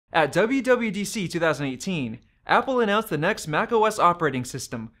At WWDC 2018, Apple announced the next macOS operating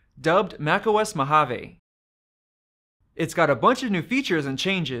system, dubbed macOS Mojave. It's got a bunch of new features and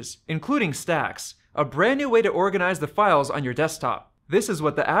changes, including stacks, a brand new way to organize the files on your desktop. This is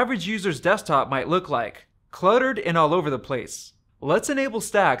what the average user's desktop might look like, cluttered and all over the place. Let's enable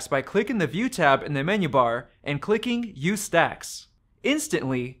stacks by clicking the View tab in the menu bar and clicking Use Stacks.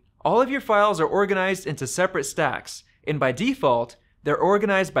 Instantly, all of your files are organized into separate stacks, and by default, they're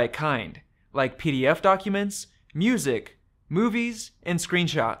organized by kind, like PDF documents, music, movies, and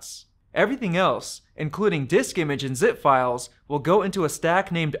screenshots. Everything else, including disk image and zip files, will go into a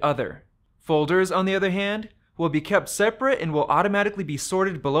stack named Other. Folders, on the other hand, will be kept separate and will automatically be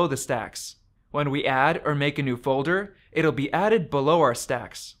sorted below the stacks. When we add or make a new folder, it'll be added below our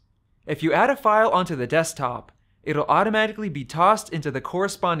stacks. If you add a file onto the desktop, it'll automatically be tossed into the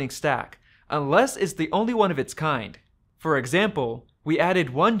corresponding stack, unless it's the only one of its kind. For example, we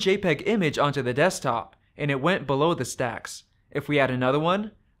added one JPEG image onto the desktop, and it went below the stacks. If we add another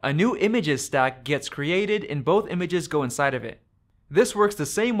one, a new images stack gets created and both images go inside of it. This works the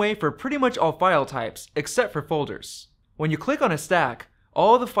same way for pretty much all file types, except for folders. When you click on a stack,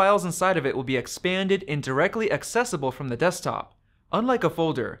 all the files inside of it will be expanded and directly accessible from the desktop, unlike a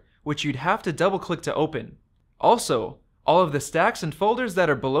folder, which you'd have to double-click to open. Also, all of the stacks and folders that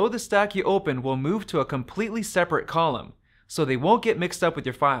are below the stack you open will move to a completely separate column, so they won't get mixed up with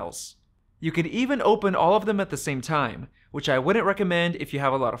your files. You can even open all of them at the same time, which I wouldn't recommend if you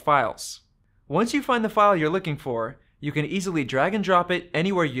have a lot of files. Once you find the file you're looking for, you can easily drag and drop it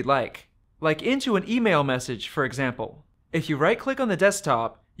anywhere you'd like into an email message, for example. If you right-click on the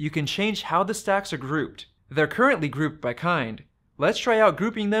desktop, you can change how the stacks are grouped. They're currently grouped by kind. Let's try out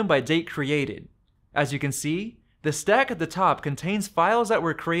grouping them by date created. As you can see, the stack at the top contains files that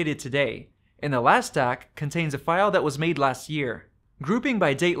were created today, and the last stack contains a file that was made last year. Grouping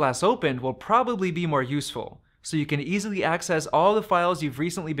by date last opened will probably be more useful, so you can easily access all the files you've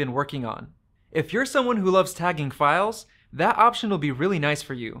recently been working on. If you're someone who loves tagging files, that option will be really nice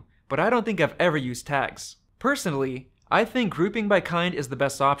for you, but I don't think I've ever used tags. Personally, I think grouping by kind is the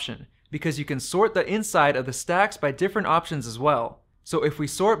best option, because you can sort the inside of the stacks by different options as well. So if we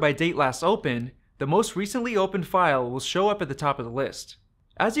sort by date last opened, the most recently opened file will show up at the top of the list.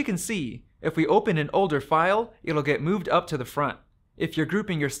 As you can see, if we open an older file, it'll get moved up to the front. If you're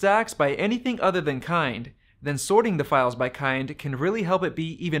grouping your stacks by anything other than kind, then sorting the files by kind can really help it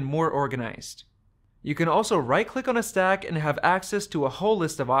be even more organized. You can also right-click on a stack and have access to a whole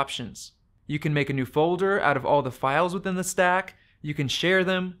list of options. You can make a new folder out of all the files within the stack, you can share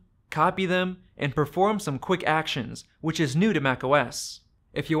them, copy them, and perform some quick actions, which is new to macOS.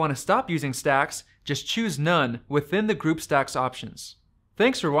 If you want to stop using stacks, just choose None within the Group Stacks options.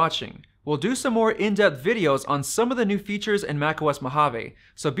 Thanks for watching. We'll do some more in-depth videos on some of the new features in macOS Mojave,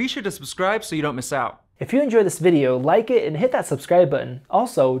 so be sure to subscribe so you don't miss out. If you enjoyed this video, like it and hit that subscribe button.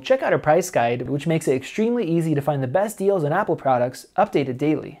 Also, check out our price guide, which makes it extremely easy to find the best deals on Apple products updated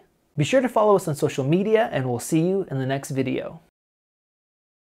daily. Be sure to follow us on social media, and we'll see you in the next video.